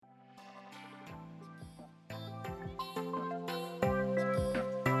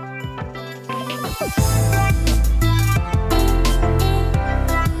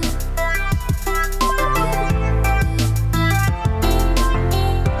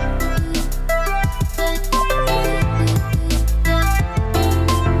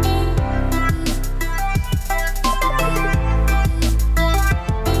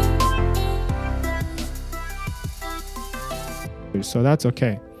so that's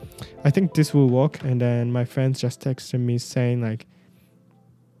okay. I think this will work. And then my friends just texted me saying like,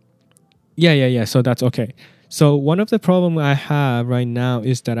 yeah. So that's okay. So one of the problem I have right now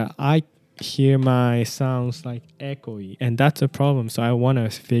is that I hear my sounds like echoey, and that's a problem. So I want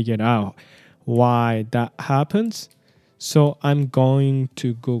to figure out why that happens. So I'm going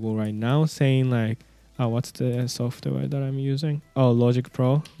to Google right now saying like, what's the software that I'm using? Oh, Logic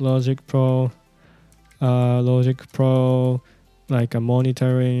Pro, like a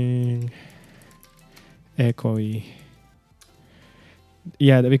monitoring echoey.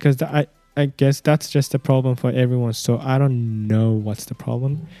 Yeah, because I guess that's just a problem for everyone. So I don't know what's the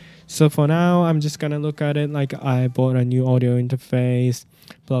problem. So for now, I'm just gonna look at it like I bought a new audio interface,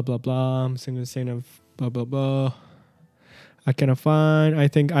 blah blah blah. I'm saying of blah blah blah. I cannot find. I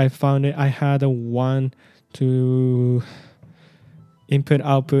think I found it. I had a 1 to input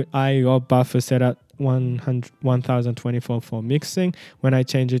output I/O buffer set at 1024 for mixing. When I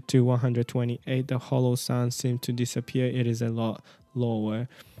change it to 128, the hollow sound seemed to disappear. It is a lot lower.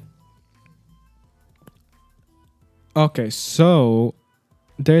 Okay, so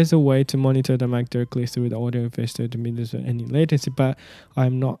there's a way to monitor the mic directly through the audio interface to diminish any latency, but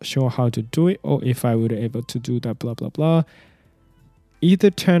I'm not sure how to do it or if I would be able to do that, blah, blah, blah.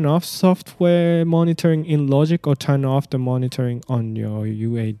 Either turn off software monitoring in Logic or turn off the monitoring on your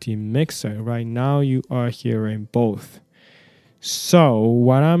UAD mixer. Right now, you are hearing both. So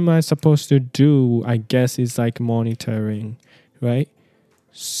what am I supposed to do, I guess, is like monitoring, right?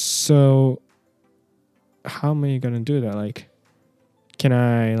 So how am I going to do that? Like, can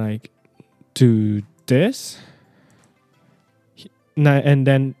I like do this? And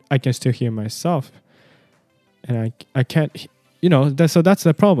then I can still hear myself. And I can't, so that's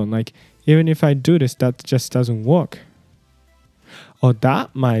the problem. Like, even if I do this, that just doesn't work. Or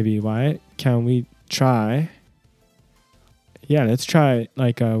that might be why. Can we try? Yeah, let's try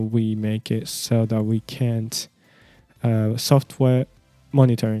like we make it so that we can't software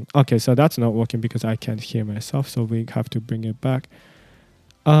monitoring. Okay, so that's not working because I can't hear myself. So we have to bring it back.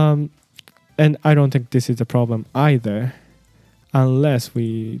 And I don't think this is a problem either, unless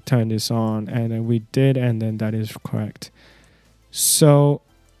we turn this on, and then we did, and then that is correct. So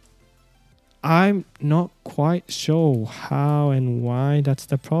I'm not quite sure how and why that's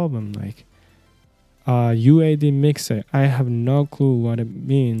the problem. Like UAD mixer, I have no clue what it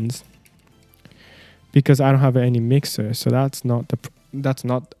means because I don't have any mixer. So that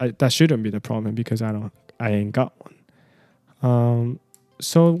shouldn't be the problem because I ain't got one.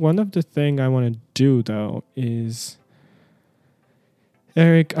 So one of the things I want to do though is,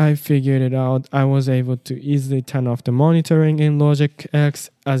 Eric, I figured it out. I was able to easily turn off the monitoring in Logic X.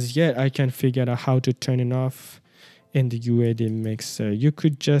 As yet, I can figure out how to turn it off in the UAD mixer. You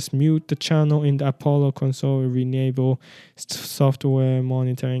could just mute the channel in the Apollo console, re-enable software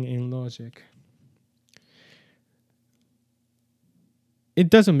monitoring in Logic. It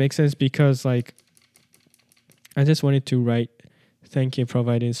doesn't make sense because like I just wanted to write thank you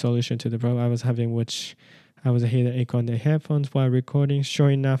providing solution to the problem I was having, which I was hearing echo on the headphones while recording. Sure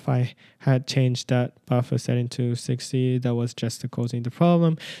enough, I had changed that buffer setting to 60. That was just causing the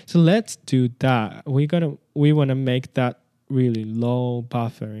problem. So let's do that. We want to make that really low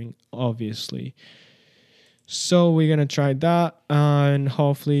buffering, obviously. So we're gonna try that, and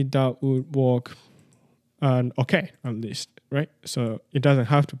hopefully that would work. Okay, at least, right? So it doesn't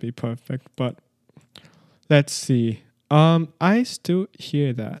have to be perfect, but let's see. I still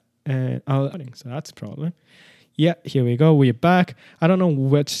hear that, and so that's a problem. Yeah, here we go. We're back. I don't know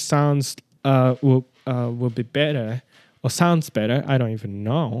which sounds will be better or sounds better. I don't even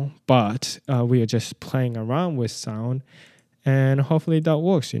know, but we are just playing around with sound, and hopefully that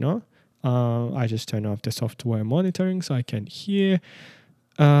works. I just turn off the software monitoring so I can hear.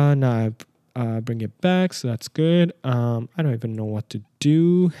 Now I bring it back, so that's good. I don't even know what to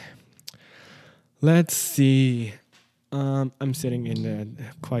do. Let's see. I'm sitting in a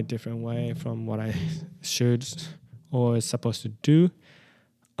quite different way from what I should or is supposed to do.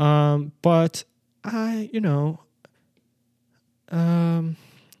 But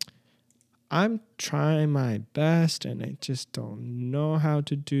I'm trying my best, and I just don't know how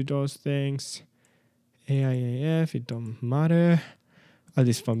to do those things. AIAF, it don't matter. At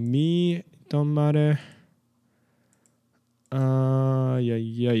least for me, it don't matter.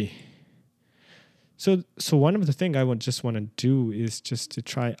 Yeah. So one of the things I would just want to do is just to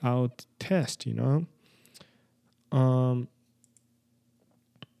try out test,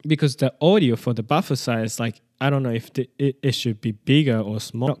 because the audio for the buffer size, like I don't know if it should be bigger or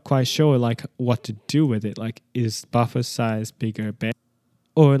small. Not quite sure like what to do with it. Like, is buffer size bigger, better,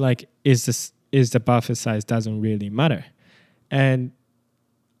 or like is the buffer size doesn't really matter? And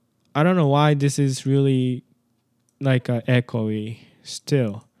I don't know why this is really like a echoey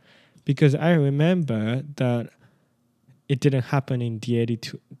still, because I remember that it didn't happen in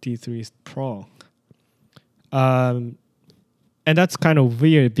D82 D3 Pro. And that's kind of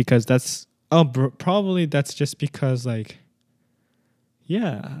weird because probably that's just because like,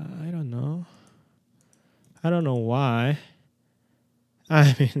 yeah, I don't know why.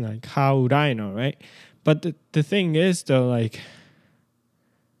 I mean, like, how would I know, right? But the thing is though, like,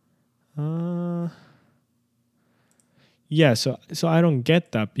 yeah, so I don't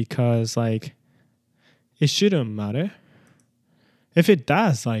get that, because like it shouldn't matter. If it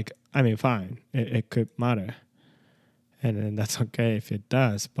does, like, I mean, fine, it could matter, and then that's okay if it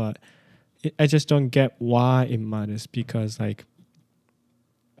does. But I just don't get why it matters, because like,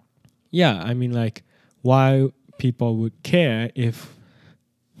 yeah, I mean, like, why people would care if,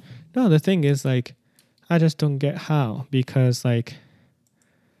 no, the thing is, like, I just don't get how, because like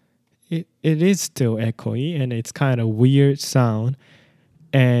it is still echoey and it's kind of weird sound.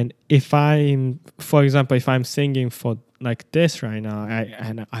 And if I'm, for example, if I'm singing for like this right now,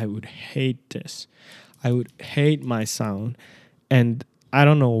 I would hate this. I would hate my sound, and I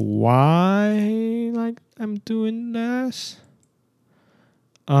don't know why like I'm doing this.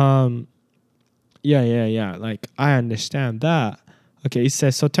 Yeah. Like, I understand that. Okay, it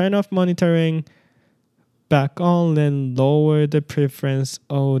says, so turn off monitoring back on, then lower the preference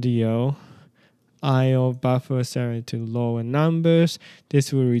audio I/O buffer set to lower numbers.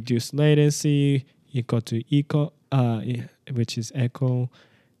 This will reduce latency equal to echo, which is echo.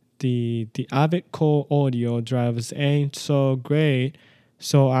 The Avid Core audio drivers ain't so great,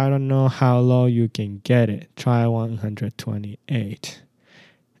 so I don't know how low you can get it. Try 128.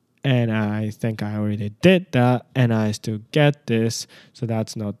 And I think I already did that, and I still get this, so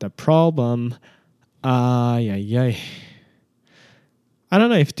that's not the problem. Yeah. I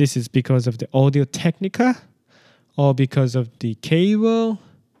don't know if this is because of the Audio Technica, or because of the cable,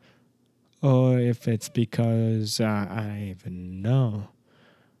 or if it's because I even know.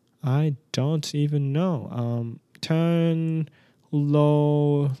 I don't even know. Turn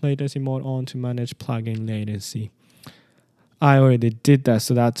low latency mode on to manage plugin latency. I already did that,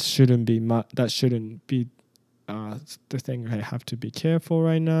 so that shouldn't be the thing I have to be careful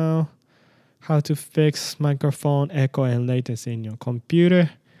right now. How to fix microphone echo and latency in your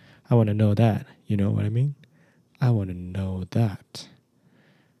computer. I want to know that. You know what I mean? I want to know that.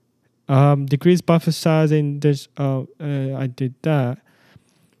 Decrease buffer size in this. I did that.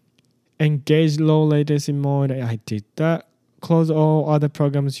 Engage low latency mode. I did that. Close all other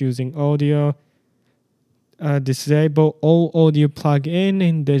programs using audio. Disable all audio plug-in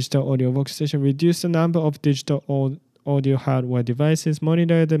in digital audio workstation. Reduce the number of digital audio hardware devices.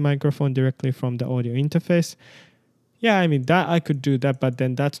 Monitor the microphone directly from the audio interface. Yeah, I mean, that I could do that, but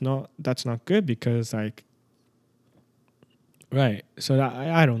then that's not good, because like, right. So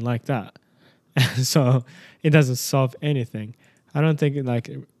I don't like that. So it doesn't solve anything. I don't think like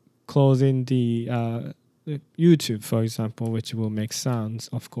closing the YouTube, for example, which will make sounds,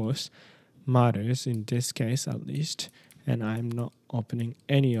 of course, matters in this case at least. And I'm not opening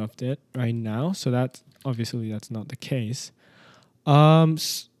any of that right now, so that's not the case. But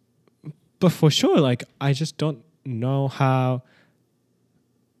for sure, like, I just don't know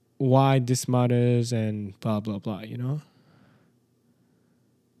why this matters and blah blah blah. You know?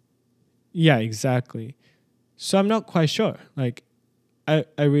 Yeah, exactly. So I'm not quite sure. Like, I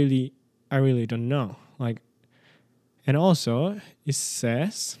really don't know. Like, and also it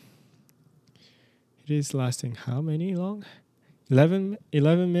says it is lasting how many long? 11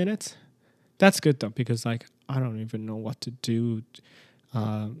 minutes. That's good though, because like I don't even know what to do.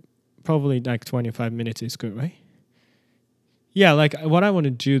 Probably like 25 minutes is good, right? Yeah, like what I want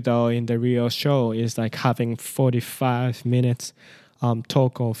to do though in the real show is like having 45 minutes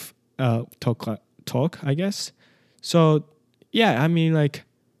talk, I guess. So yeah, I mean, like,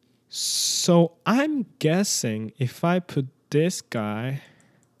 so I'm guessing if I put this guy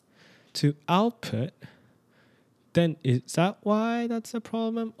to output, then is that why that's a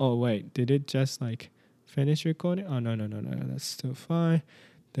problem? Oh wait, did it just like finish recording? Oh no, that's still fine.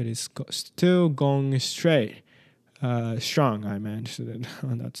 That is still going straight. Strong, I meant. So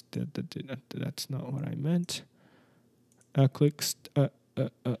that's not what I meant. Click.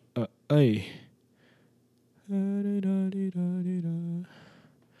 Ay.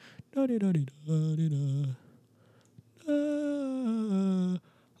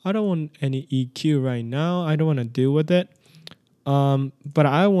 I don't want any EQ right now. I don't want to deal with it. But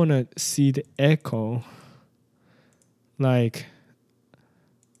I want to see the echo. Like,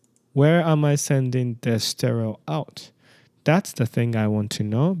 where am I sending the stereo out? That's the thing I want to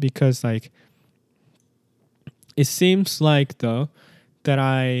know, because like it seems like though that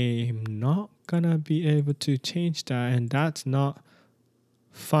I'm not gonna be able to change that, and that's not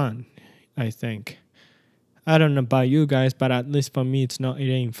fun, I think. I don't know about you guys, but at least for me it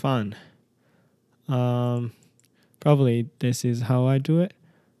ain't fun. Um Probably this is how I do it.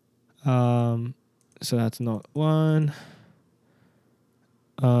 So that's not one.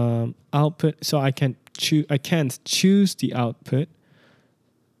 Output, so I can't choose the output.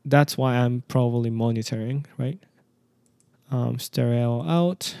 That's why I'm probably monitoring, right? Stereo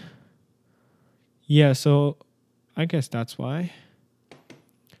out. Yeah, so I guess that's why.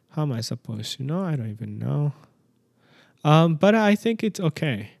 How am I supposed to know? I don't even know. But I think it's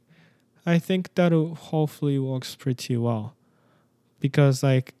okay. I think that'll hopefully works pretty well, because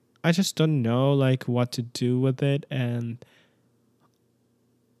like I just don't know like what to do with it, and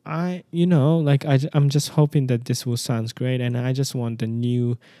I'm just hoping that this will sounds great, and I just want the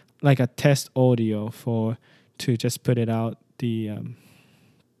new, like a test audio for to just put it out the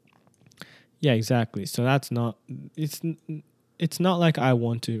yeah, exactly. So that's not it's not like I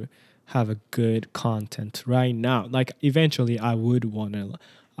want to have a good content right now. Like eventually I would want to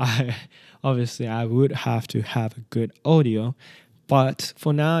I obviously I would have to have a good audio, but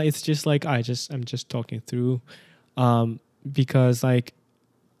for now it's just like I'm just talking through because like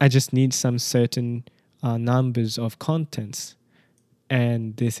I just need some certain numbers of contents,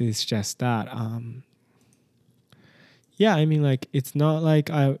 and this is just that. Yeah, I mean, like it's not like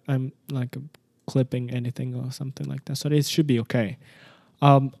I'm like clipping anything or something like that, so it should be okay.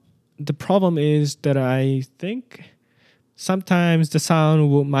 Um, the problem is that I think sometimes the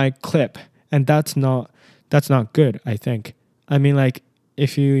sound might clip, and that's not good. I think. I mean, like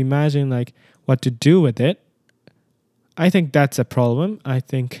if you imagine like what to do with it, I think that's a problem. I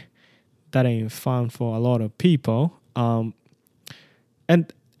think that ain't fun for a lot of people. And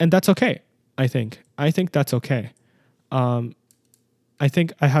that's okay. I think that's okay. Um, I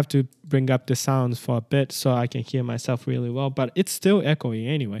think I have to bring up the sounds for a bit so I can hear myself really well, but it's still echoey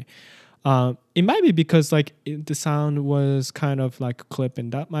anyway. It might be because like the sound was kind of like clipping.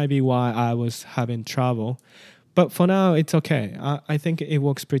 That might be why I was having trouble. But for now, it's okay. I think it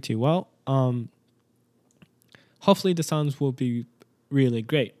works pretty well. Hopefully, the sounds will be really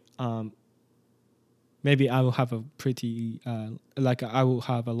great. Maybe I will have a pretty like I will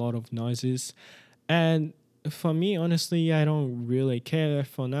have a lot of noises, and for me, honestly, I don't really care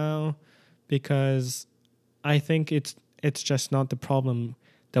for now, because I think it's just not the problem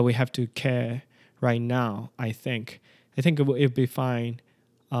that we have to care right now. I think it'll be fine,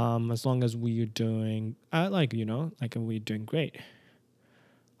 as long as we're doing like like we're doing great.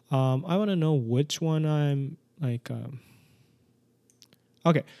 I want to know which one I'm like.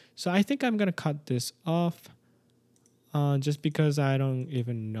 Okay, so I think I'm gonna cut this off, just because I don't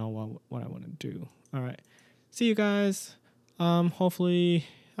even know what I want to do. All right, see you guys. Hopefully,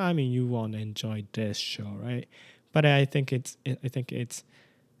 I mean you won't enjoy this show, right? But I think it's.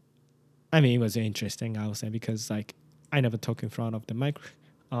 I mean, it was interesting. I would say, because like I never talk in front of the mic,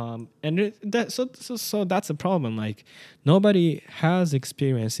 and so that's a problem. Like nobody has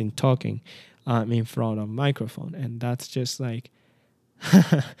experience in talking, in front of microphone, and that's just like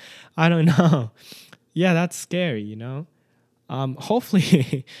I don't know. Yeah, that's scary,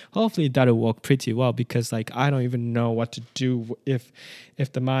 hopefully hopefully that'll work pretty well, because like I don't even know what to do if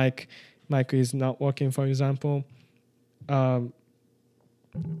the mic is not working, for example. um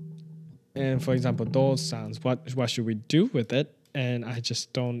and for example those sounds, what should we do with it, and I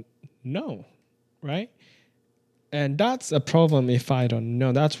just don't know, right? And that's a problem if I don't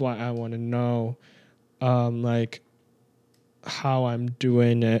know. That's why I want to know, like how I'm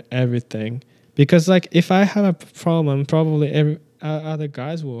doing it, everything. Because like if I have a problem, probably every other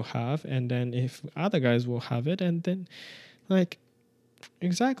guys will have, and then if other guys will have it, and then like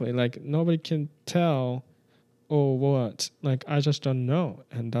exactly, like nobody can tell or what. Like I just don't know,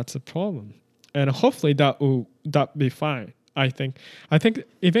 and that's a problem. And hopefully that be fine. I think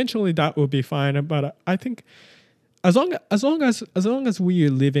eventually that will be fine. But I think as long as we are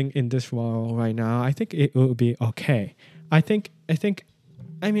living in this world right now, I think it will be okay. I think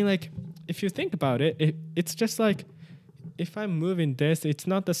I mean, like, if you think about it, it's just like if I'm moving this, it's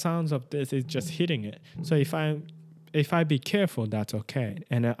not the sounds of this, it's just hitting it. So if I be careful, that's okay.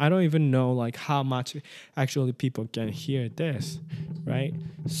 And I don't even know like how much actually people can hear this, right?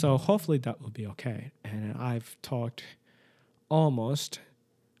 So hopefully that will be okay. And I've talked almost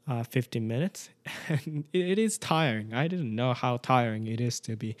 15 minutes, and it is tiring. I didn't know how tiring it is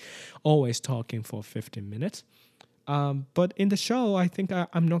to be always talking for 15 minutes. But in the show, I think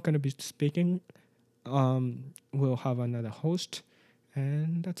I'm not going to be speaking we'll have another host,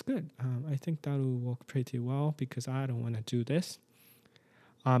 and that's good. I think that will work pretty well because I don't want to do this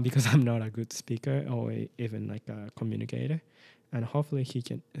because I'm not a good speaker or even like a communicator, and hopefully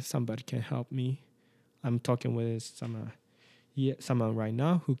somebody can help me. I'm talking with someone right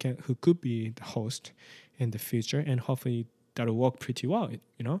now who could be the host in the future, and hopefully that'll work pretty well.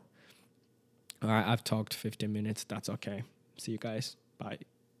 All right, I've talked 15 minutes. That's okay. See you guys. Bye.